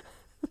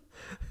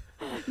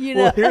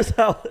 Well, here's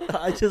how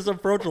I just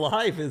approach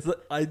life: is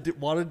that I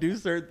want to do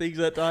certain things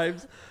at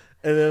times,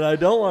 and then I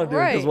don't want to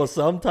do it, because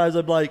sometimes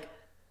I'm like,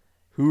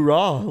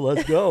 "Hoorah,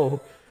 let's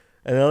go,"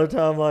 and the other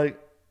time I'm like,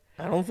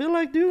 I don't feel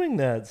like doing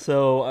that.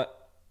 So.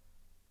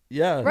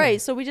 Yeah. Right.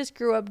 So we just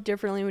grew up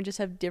differently. We just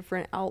have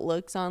different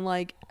outlooks on,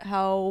 like,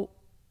 how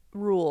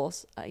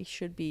rules I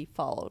should be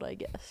followed, I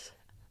guess.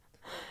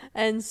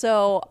 And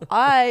so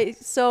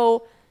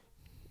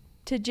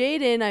to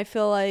Jaden, I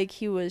feel like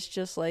he was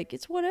just like,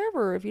 it's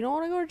whatever. If you don't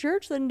want to go to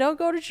church, then don't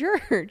go to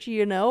church,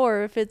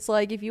 or if it's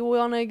like, if you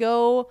want to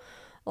go,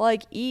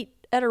 like, eat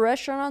at a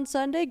restaurant on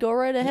Sunday, go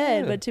right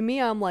ahead. Yeah. But to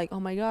me, I'm like, oh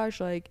my gosh,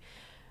 like,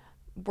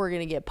 we're going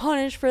to get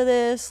punished for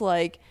this.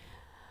 Like,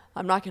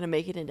 I'm not going to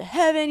make it into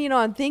heaven.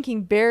 I'm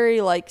thinking very,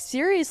 like,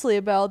 seriously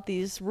about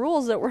these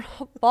rules that we're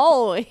not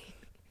following.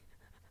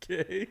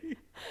 Okay.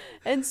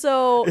 And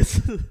so.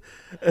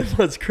 And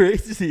what's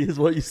crazy is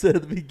what you said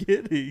at the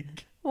beginning.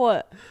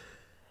 What?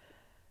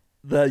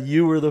 That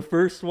you were the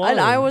first one. And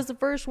I was the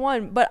first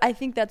one. But I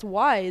think that's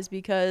wise,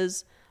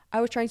 because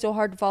I was trying so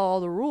hard to follow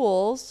all the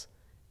rules.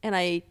 And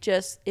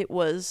it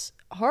was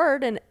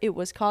hard, and it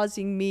was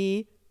causing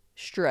me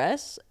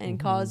stress and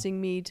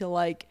causing me to,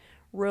 like,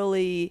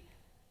 really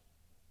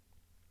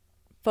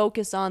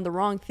focus on the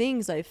wrong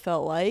things, I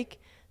felt like.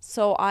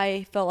 So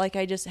I felt like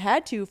I just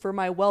had to for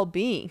my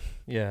well-being.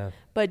 Yeah.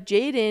 But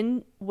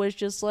Jaden was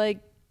just like,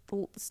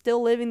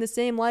 still living the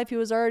same life he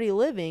was already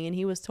living, and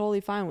he was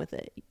totally fine with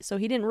it. So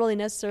he didn't really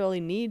necessarily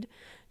need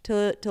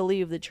to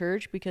leave the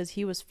church because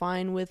he was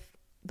fine with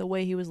the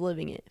way he was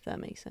living it, if that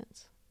makes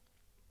sense.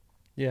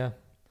 Yeah.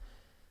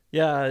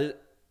 Yeah.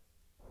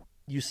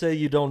 You say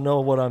you don't know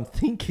what I'm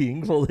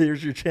thinking. Well,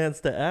 here's your chance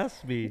to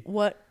ask me.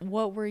 What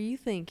were you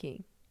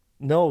thinking?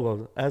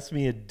 No, ask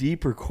me a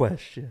deeper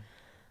question.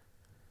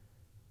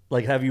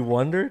 Like, have you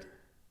wondered?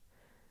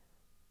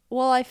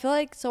 Well, I feel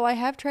like, so I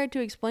have tried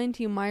to explain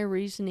to you my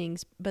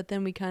reasonings, but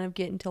then we kind of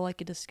get into like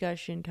a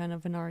discussion, kind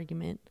of an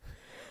argument.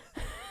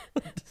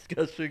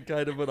 Discussion,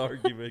 kind of an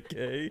argument,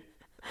 okay?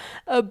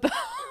 About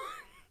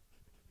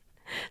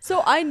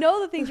So I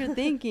know the things you're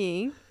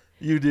thinking.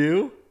 You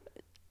do?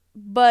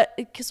 But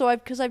because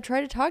I've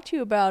tried to talk to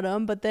you about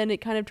them, but then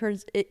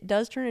it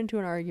does turn into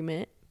an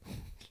argument.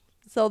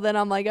 So then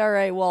I'm like, all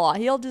right, well,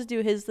 he'll just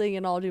do his thing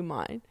and I'll do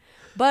mine.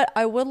 But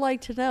I would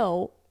like to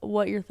know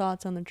what your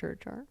thoughts on the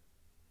church are.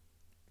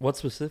 What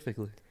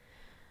specifically?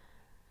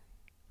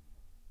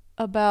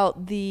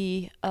 About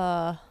the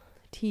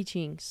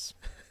teachings.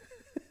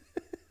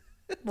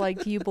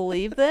 Like, do you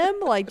believe them?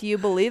 Like, do you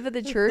believe that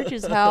the church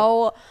is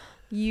how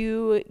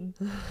you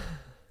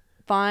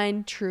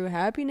find true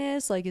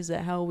happiness? Like, is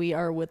that how we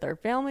are with our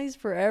families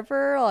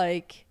forever?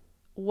 Like,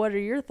 what are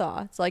your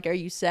thoughts? Like, are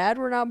you sad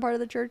we're not part of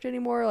the church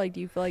anymore? Like,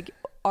 do you feel like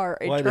our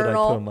Why did I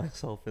put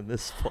myself in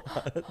this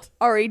spot?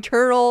 Our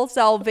eternal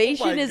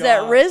salvation is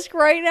God. at risk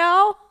right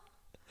now?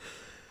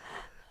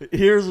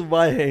 Here's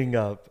my hang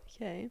up.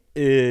 Okay.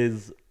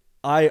 Is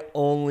I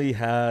only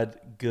had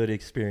good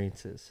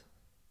experiences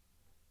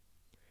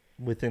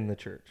within the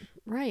church.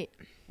 Right.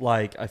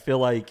 Like, I feel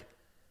like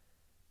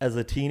as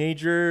a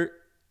teenager,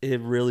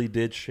 it really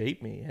did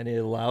shape me, and it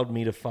allowed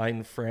me to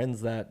find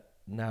friends that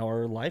now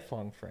are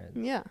lifelong friends.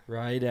 Yeah.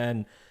 Right.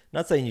 And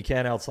not saying you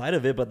can't outside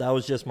of it, but that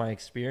was just my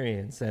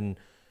experience. And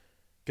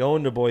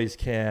going to boys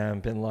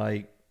camp and,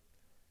 like,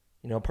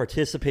 you know,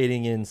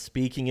 participating in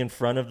speaking in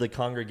front of the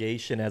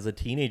congregation as a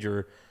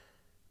teenager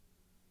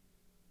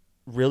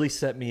really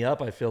set me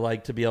up, I feel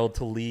like, to be able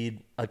to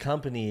lead a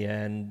company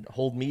and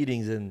hold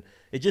meetings. And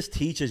it just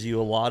teaches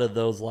you a lot of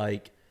those,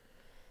 like,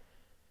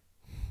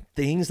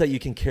 things that you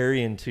can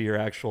carry into your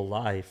actual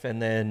life.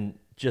 And then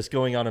just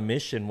going on a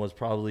mission was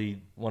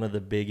probably one of the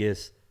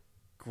biggest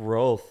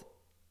growth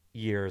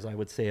years, I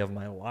would say, of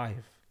my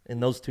life. In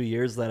those 2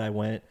 years that I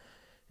went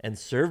and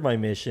served my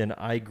mission,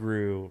 I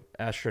grew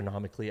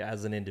astronomically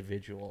as an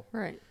individual.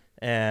 Right.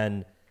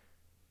 And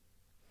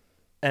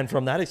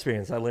from that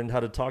experience, I learned how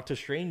to talk to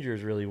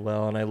strangers really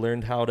well. And I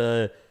learned how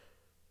to,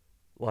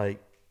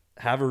 like,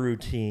 have a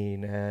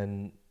routine.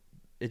 And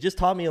it just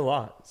taught me a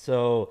lot.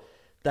 So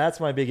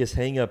that's my biggest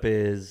hang up,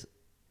 is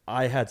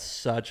I had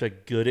such a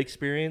good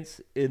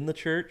experience in the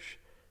church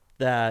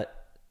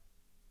that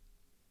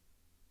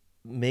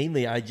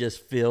mainly I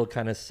just feel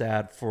kind of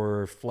sad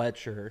for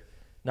Fletcher.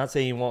 Not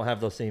saying you won't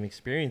have those same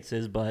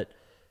experiences, but,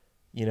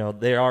 you know,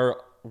 they are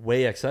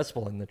way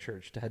accessible in the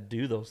church to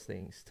do those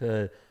things,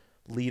 to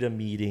lead a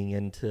meeting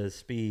and to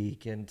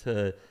speak and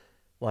to,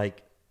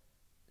 like,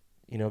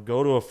 you know,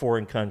 go to a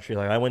foreign country.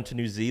 Like, I went to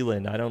New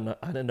Zealand. I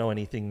didn't know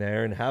anything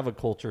there, and have a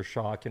culture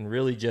shock, and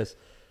really just,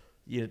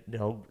 you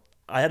know,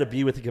 I had to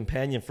be with a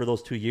companion for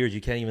those 2 years.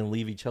 You can't even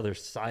leave each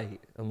other's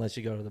sight unless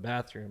you go to the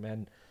bathroom.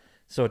 And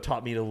so it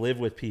taught me to live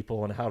with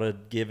people and how to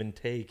give and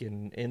take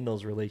in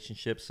those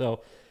relationships.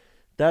 So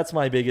that's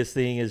my biggest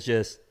thing, is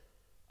just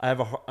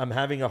I'm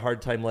having a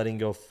hard time letting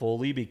go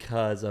fully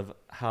because of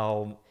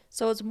how.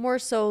 So it's more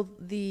so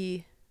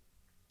the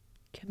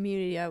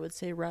community, I would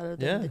say, rather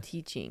than the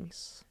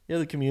teachings. Yeah,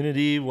 the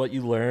community, what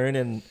you learn.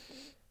 And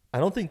I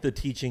don't think the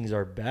teachings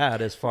are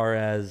bad as far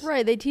as.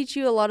 Right. They teach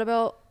you a lot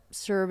about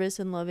service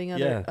and loving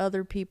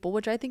other people,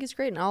 which I think is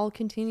great. And I'll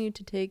continue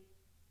to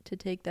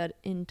take that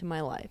into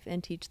my life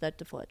and teach that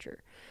to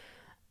Fletcher.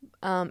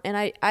 And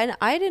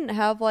I didn't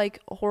have, like,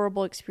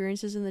 horrible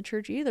experiences in the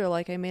church either.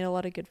 Like, I made a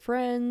lot of good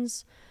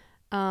friends.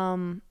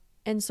 And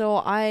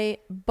so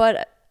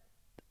but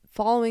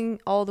following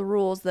all the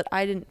rules that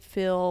I didn't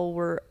feel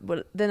were,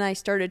 but then I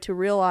started to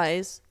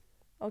realize,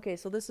 okay,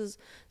 so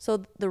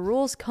the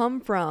rules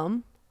come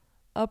from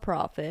a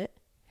prophet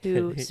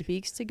who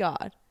speaks to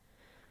God,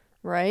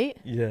 right?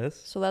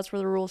 Yes. So that's where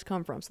the rules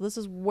come from. So this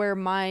is where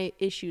my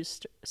issues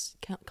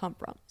come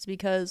from. It's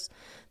because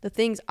the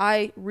things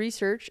I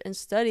research and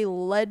study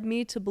led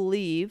me to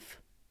believe,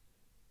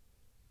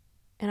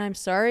 and I'm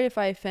sorry if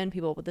I offend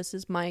people, but this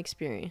is my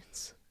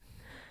experience,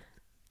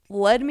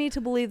 led me to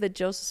believe that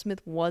Joseph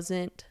Smith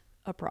wasn't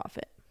a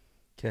prophet.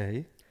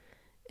 Okay.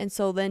 And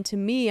so then to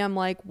me, I'm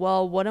like,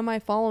 well, what am I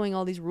following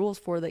all these rules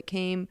for that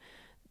came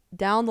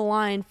down the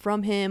line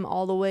from him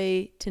all the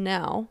way to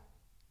now?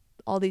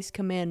 All these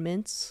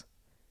commandments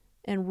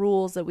and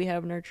rules that we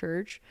have in our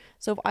church.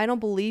 So if I don't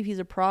believe he's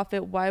a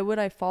prophet, why would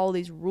I follow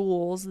these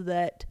rules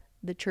that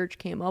the church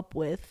came up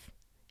with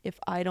if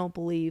I don't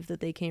believe that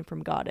they came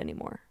from God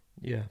anymore?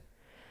 Yeah.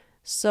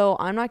 So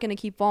I'm not going to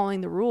keep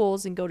following the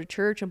rules and go to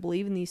church and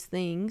believe in these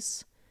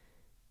things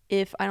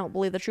if I don't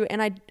believe the truth.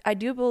 And I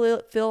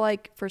do feel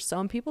like for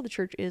some people, the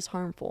church is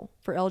harmful.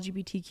 For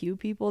LGBTQ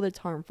people, that's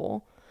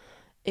harmful.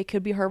 It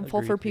could be harmful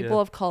Agreed, for people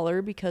yeah. of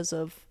color because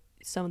of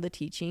some of the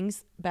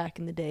teachings back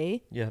in the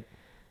day. Yep.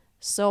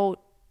 So,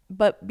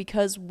 but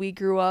because we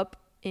grew up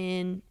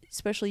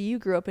especially you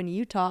grew up in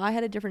Utah, I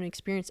had a different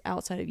experience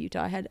outside of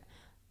Utah. I had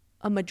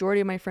a majority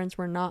of my friends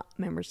were not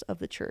members of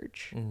the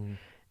church. Mm-hmm.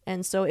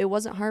 And so it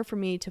wasn't hard for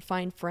me to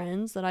find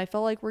friends that I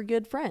felt like were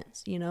good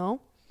friends, you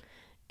know?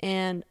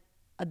 And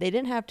they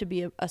didn't have to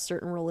be a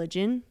certain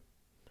religion.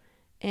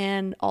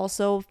 And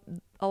also,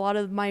 a lot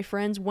of my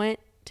friends went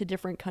to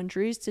different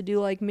countries to do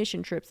like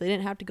mission trips. They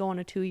didn't have to go on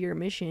a 2-year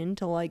mission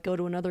to like go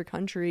to another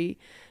country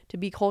to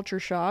be culture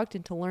shocked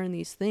and to learn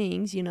these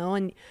things, you know?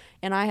 And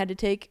I had to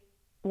take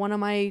one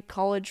of my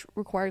college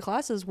required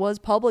classes was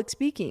public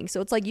speaking. So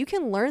it's like you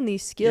can learn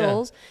these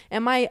skills. Yeah.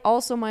 And my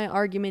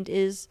argument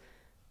is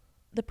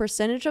the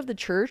percentage of the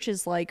church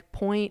is like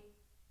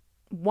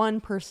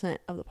 0.1%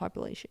 of the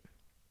population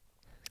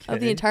of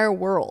the entire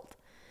world.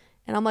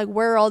 And I'm like,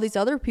 where are all these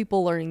other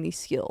people learning these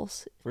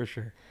skills? For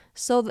sure.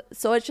 So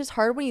it's just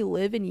hard when you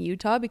live in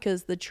Utah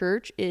because the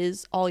church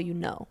is all you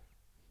know.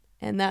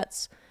 And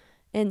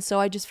so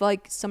I just feel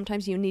like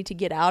sometimes you need to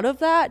get out of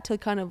that to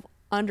kind of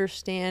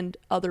understand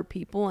other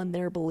people and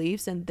their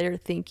beliefs and their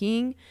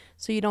thinking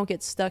so you don't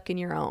get stuck in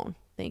your own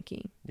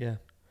thinking. Yeah.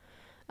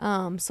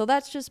 So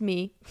that's just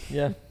me.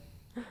 Yeah.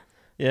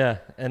 Yeah.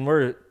 And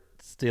we're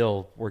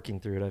still working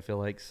through it, I feel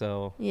like.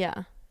 So.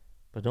 Yeah.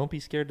 But don't be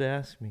scared to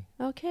ask me.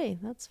 Okay,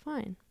 that's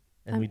fine.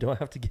 And we don't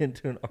have to get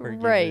into an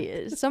argument.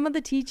 Right. Some of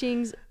the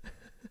teachings,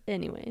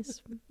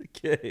 anyways.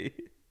 Okay.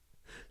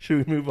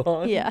 Should we move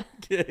on? Yeah.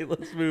 Okay,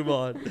 let's move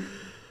on.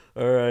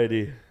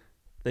 Alrighty.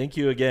 Thank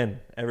you again,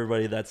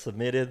 everybody that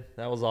submitted.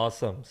 That was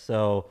awesome.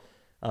 So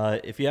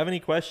if you have any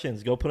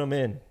questions, go put them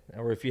in.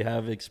 Or if you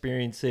have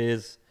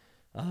experiences,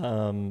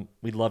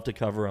 we'd love to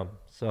cover them.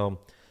 So,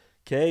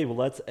 okay, well,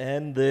 let's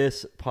end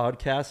this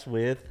podcast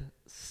with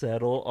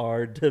Settle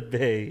Our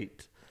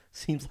Debate.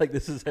 Seems like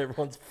this is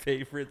everyone's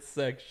favorite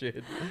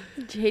section.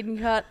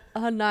 Jaden got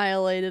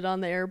annihilated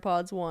on the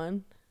AirPods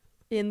 1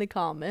 in the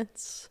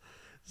comments.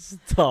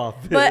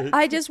 Stop it. But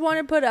I just want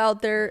to put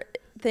out there,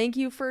 thank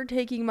you for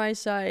taking my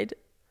side,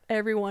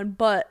 everyone.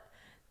 But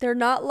they're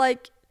not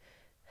like,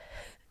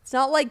 it's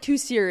not like too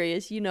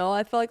serious, you know?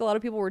 I feel like a lot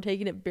of people were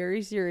taking it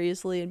very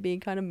seriously and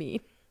being kind of mean.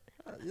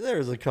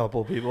 There's a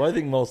couple people. I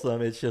think most of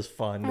them, it's just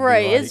fun.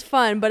 Right, like, it's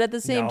fun, but at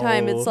the same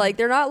time, it's no. like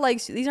they're not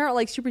like these aren't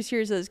like super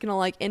serious that it's gonna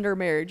like end our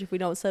marriage if we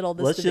don't settle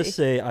this. Let's today. just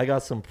say I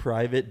got some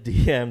private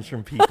DMs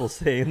from people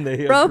saying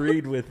they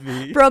agreed with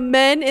me. From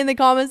men in the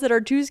comments that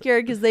are too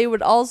scared because they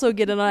would also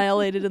get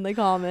annihilated in the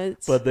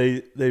comments. But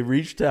they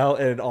reached out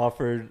and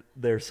offered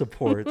their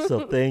support.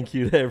 So thank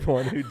you to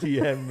everyone who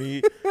DM'd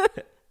me,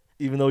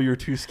 even though you're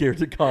too scared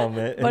to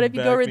comment. But if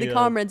you go read the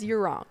comments, you're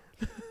wrong.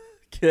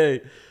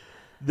 Okay.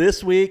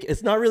 This week,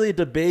 it's not really a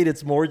debate.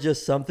 It's more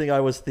just something I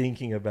was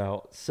thinking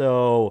about.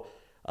 So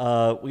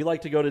we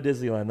like to go to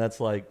Disneyland. That's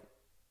like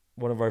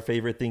one of our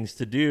favorite things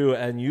to do.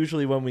 And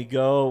usually when we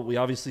go, we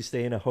obviously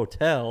stay in a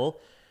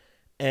hotel.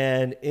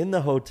 And in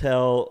the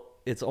hotel,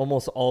 it's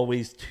almost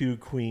always 2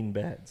 queen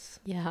beds.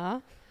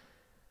 Yeah.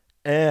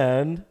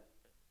 And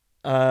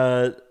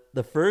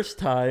the first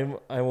time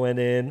I went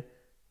in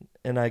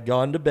and I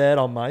gone to bed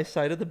on my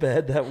side of the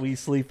bed that we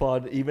sleep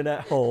on even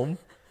at home.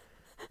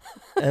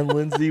 And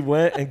Lindsay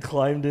went and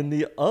climbed in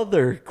the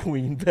other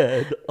queen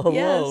bed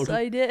alone. Yes,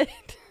 I did.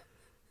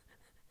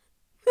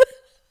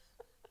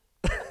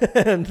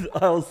 And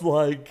I was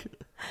like,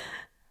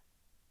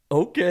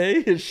 okay,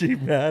 is she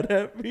mad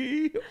at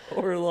me?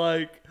 Or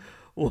like,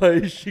 why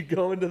is she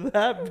going to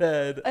that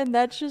bed? And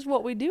that's just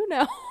what we do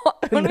now.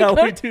 And now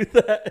we do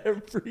that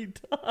every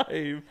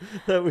time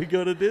that we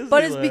go to Disneyland.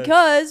 But it's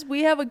because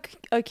we have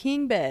a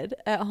king bed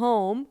at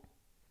home.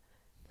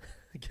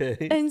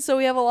 Okay. And so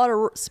we have a lot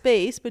of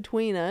space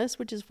between us,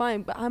 which is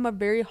fine. But I'm a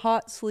very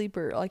hot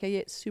sleeper. Like, I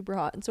get super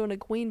hot. And so in a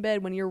queen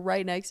bed, when you're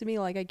right next to me,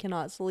 like, I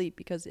cannot sleep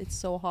because it's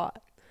so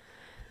hot.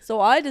 So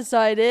I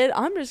decided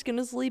I'm just going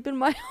to sleep in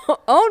my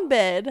own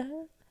bed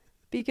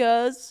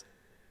because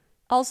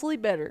I'll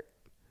sleep better.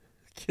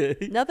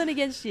 Okay. Nothing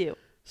against you.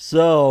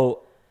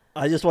 So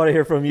I just want to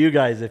hear from you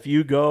guys. If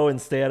you go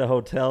and stay at a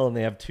hotel and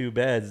they have 2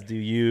 beds, do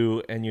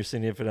you and your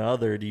significant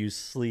other, do you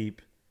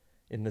sleep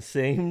in the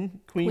same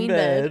queen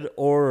bed,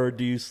 or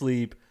do you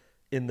sleep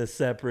in the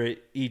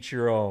separate, each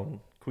your own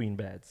queen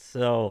beds?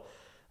 So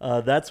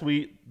that's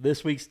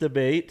this week's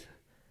debate.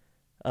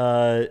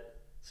 So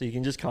you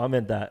can just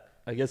comment that.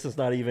 I guess it's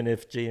not even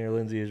if Jane or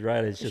Lindsay is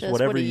right. It's just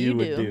whatever you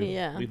would do.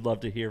 Yeah. We'd love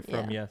to hear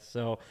from you.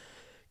 So,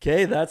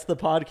 okay, that's the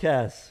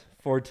podcast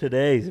for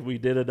today. We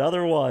did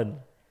another one.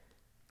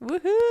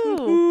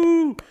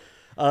 Woohoo!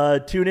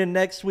 Woohoo! Tune in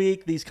next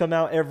week. These come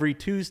out every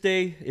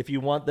Tuesday. If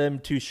you want them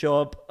to show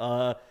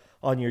up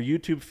on your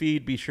YouTube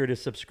feed, be sure to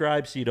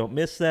subscribe so you don't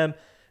miss them.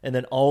 And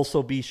then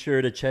also be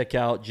sure to check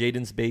out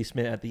Jaden's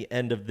Basement at the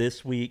end of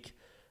this week,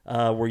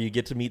 where you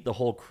get to meet the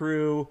whole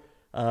crew.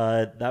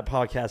 That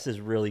podcast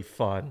is really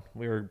fun.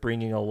 We're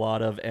bringing a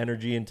lot of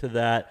energy into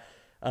that.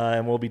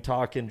 And we'll be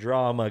talking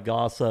drama,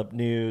 gossip,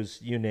 news,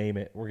 you name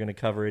it. We're going to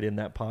cover it in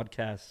that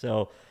podcast.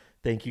 So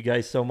thank you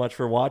guys so much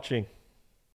for watching.